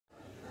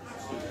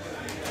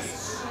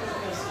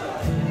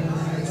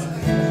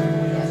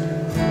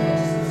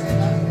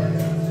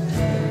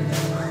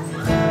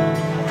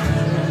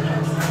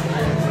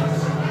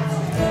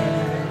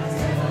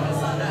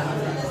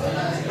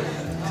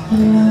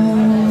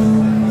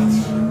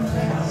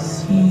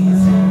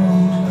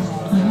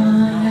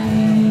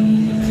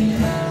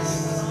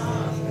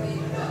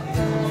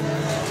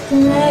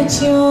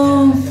Let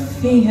your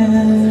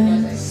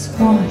fears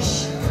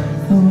wash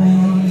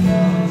away.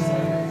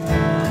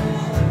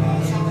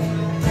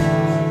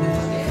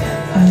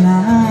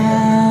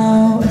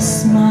 Allow a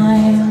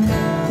smile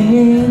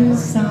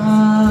inside.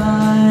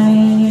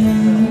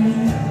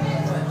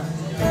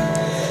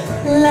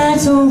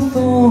 Let all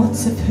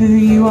thoughts of who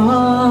you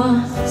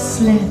are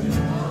slip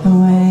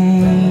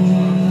away.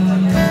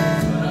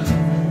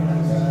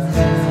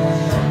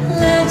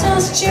 Let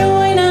us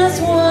join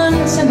as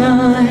one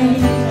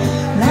tonight.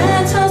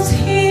 Let us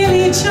heal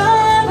each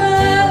other.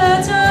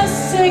 Let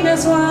us sing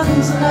as one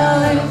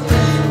tonight.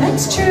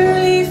 Let's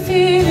truly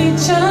feel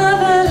each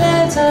other.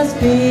 Let us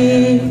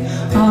be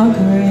our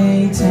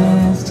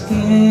greatest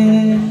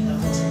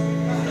gift.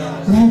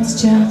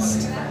 Let's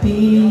just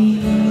be.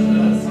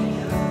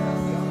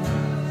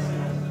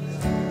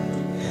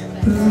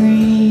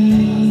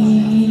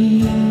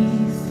 Breathe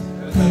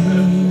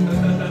in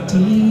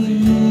deep.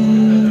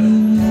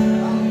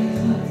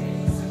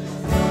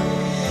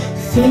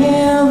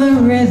 Feel the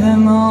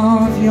rhythm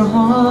of your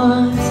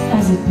heart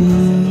as it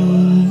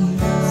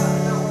beats.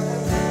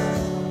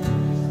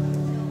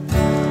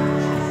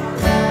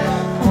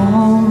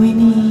 All we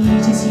need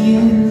is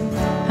you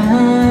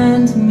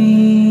and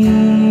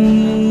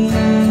me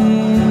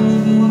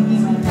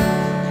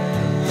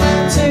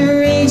to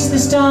reach the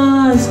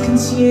stars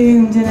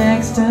consumed in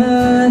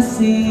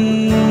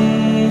ecstasy.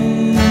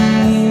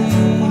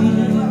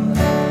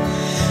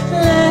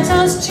 Let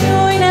us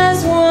join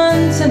as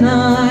one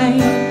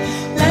tonight.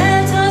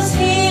 Let us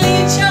heal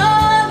each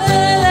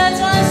other. Let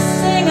us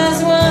sing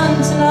as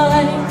one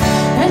tonight.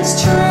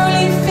 Let's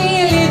truly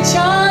feel each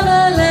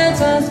other.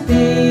 Let us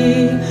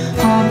be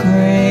our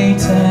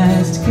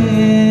greatest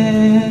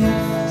gift.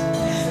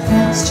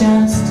 Let's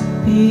just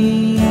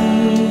be.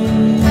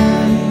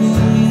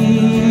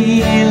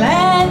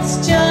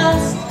 Let's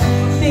just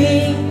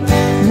be.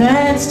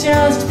 Let's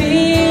just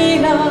be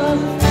love.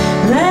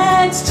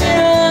 Let's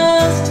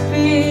just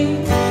be.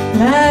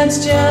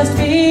 Let's just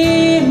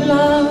be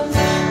love.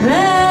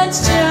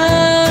 Let's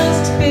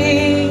just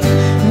be.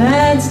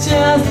 Let's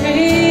just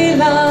be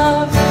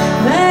love.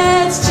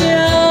 Let's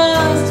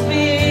just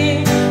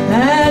be.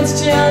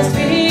 Let's just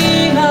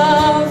be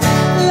love.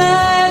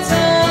 Let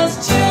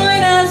us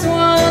join as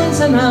one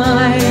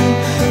tonight.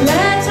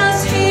 Let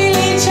us heal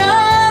each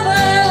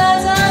other.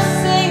 Let us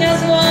sing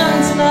as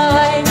one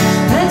tonight.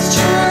 Let's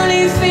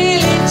truly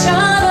feel each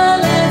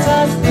other. Let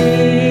us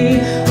be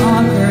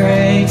our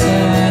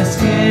greatest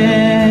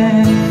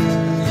gift.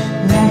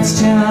 Let's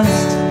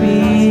just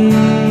be.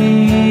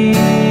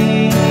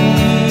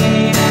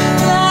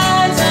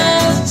 Let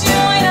us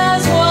join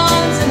as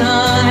one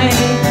tonight.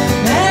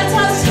 Let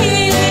us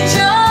heal each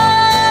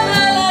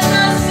other. Let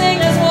us sing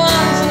as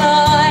one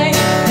tonight.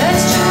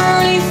 Let's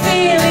truly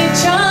feel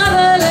each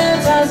other.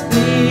 Let us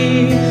be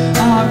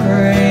our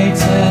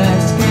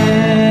greatest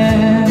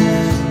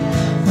gift.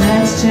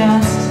 Let's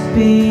just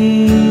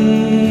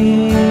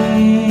be.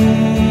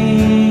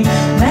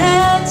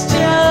 Let's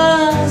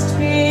just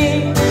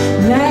be.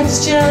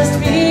 Let's just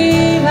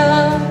be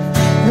love.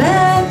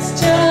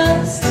 Let's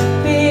just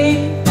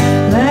be.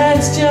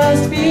 Let's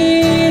just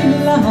be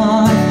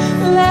love.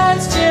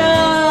 Let's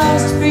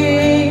just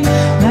be.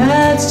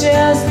 Let's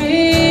just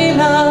be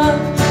love.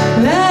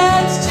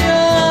 Let's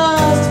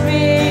just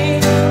be.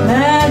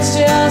 Let's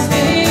just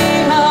be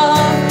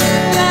love.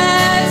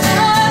 Let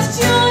us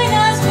join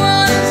as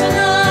one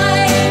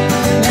tonight.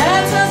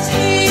 Let us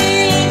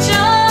heal each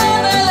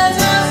other. Let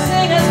us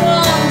sing as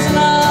one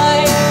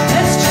tonight.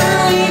 Let's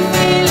truly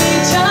feel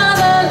each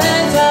other.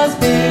 Let us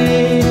be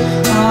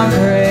our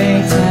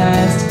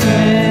greatest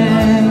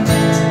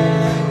gift.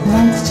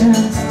 Let's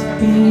just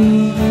be.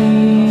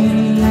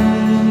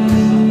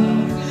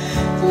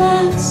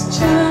 Let's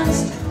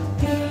just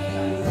be.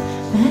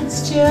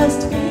 Let's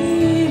just